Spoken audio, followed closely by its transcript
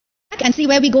lakh and see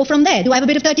where we go from there. Do I have a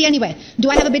bid of 30 anywhere? Do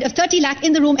I have a bid of 30 lakh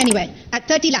in the room anywhere? At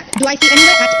 30 lakh. Do I see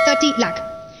anywhere at 30 lakh?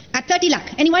 At 30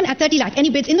 lakh. Anyone at 30 lakh? Any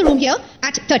bids in the room here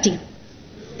at 30?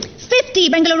 50.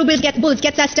 Bengaluru Bulls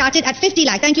gets us started at 50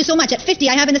 lakh. Thank you so much. At 50,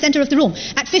 I have in the center of the room.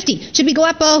 At 50. Should we go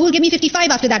up? Who will give me 55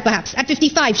 after that perhaps? At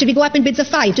 55. Should we go up in bids of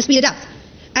 5 to speed it up?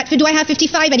 Do I have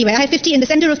 55 anywhere? I have 50 in the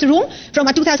center of the room from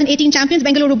our 2018 champions,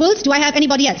 Bengaluru Bulls. Do I have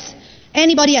anybody else?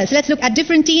 Anybody else? Let's look at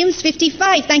different teams.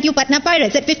 55. Thank you, Patna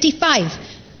Pirates. At 55.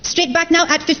 Straight back now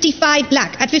at 55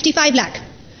 lakh. At 55 lakh.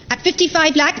 At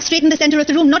 55 lakh, straight in the center of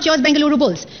the room. Not yours, Bengaluru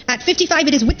Bulls. At 55,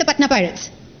 it is with the Patna Pirates.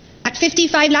 At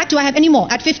 55 lakh, do I have any more?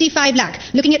 At 55 lakh.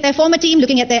 Looking at their former team,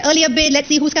 looking at their earlier bid, let's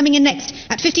see who's coming in next.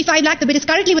 At 55 lakh, the bid is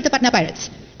currently with the Patna Pirates.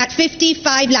 At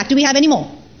 55 lakh, do we have any more?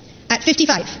 At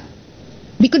 55.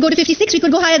 We could go to 56, we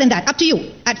could go higher than that. Up to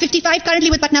you. At 55, currently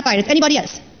with Patna Pirates. Anybody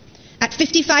else? At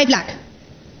 55 lakh.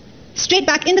 Straight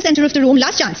back in the center of the room,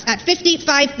 last chance. At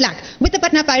 55 lakh. With the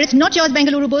Patna Pirates, not yours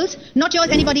Bengaluru Bulls, not yours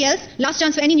anybody else. Last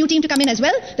chance for any new team to come in as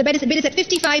well. The bid is at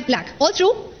 55 lakh. All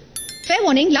through. Fair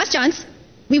warning, last chance.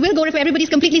 We will go if everybody's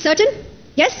completely certain.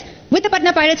 Yes? With the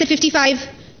Patna Pirates at 55.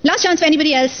 Last chance for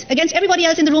anybody else. Against everybody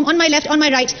else in the room, on my left, on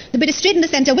my right. The bid is straight in the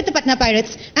center with the Patna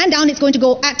Pirates. And down it's going to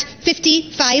go at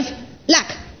 55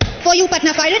 lakh. For you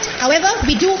Patna Pirates, however,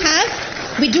 we do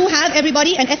have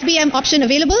everybody an FBM option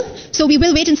available. So we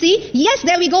will wait and see. Yes,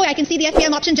 there we go. I can see the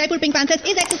FBM option. Jaipur Pink Panthers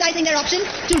is exercising their option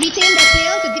to retain their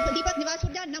players. So Deepak, Niwas,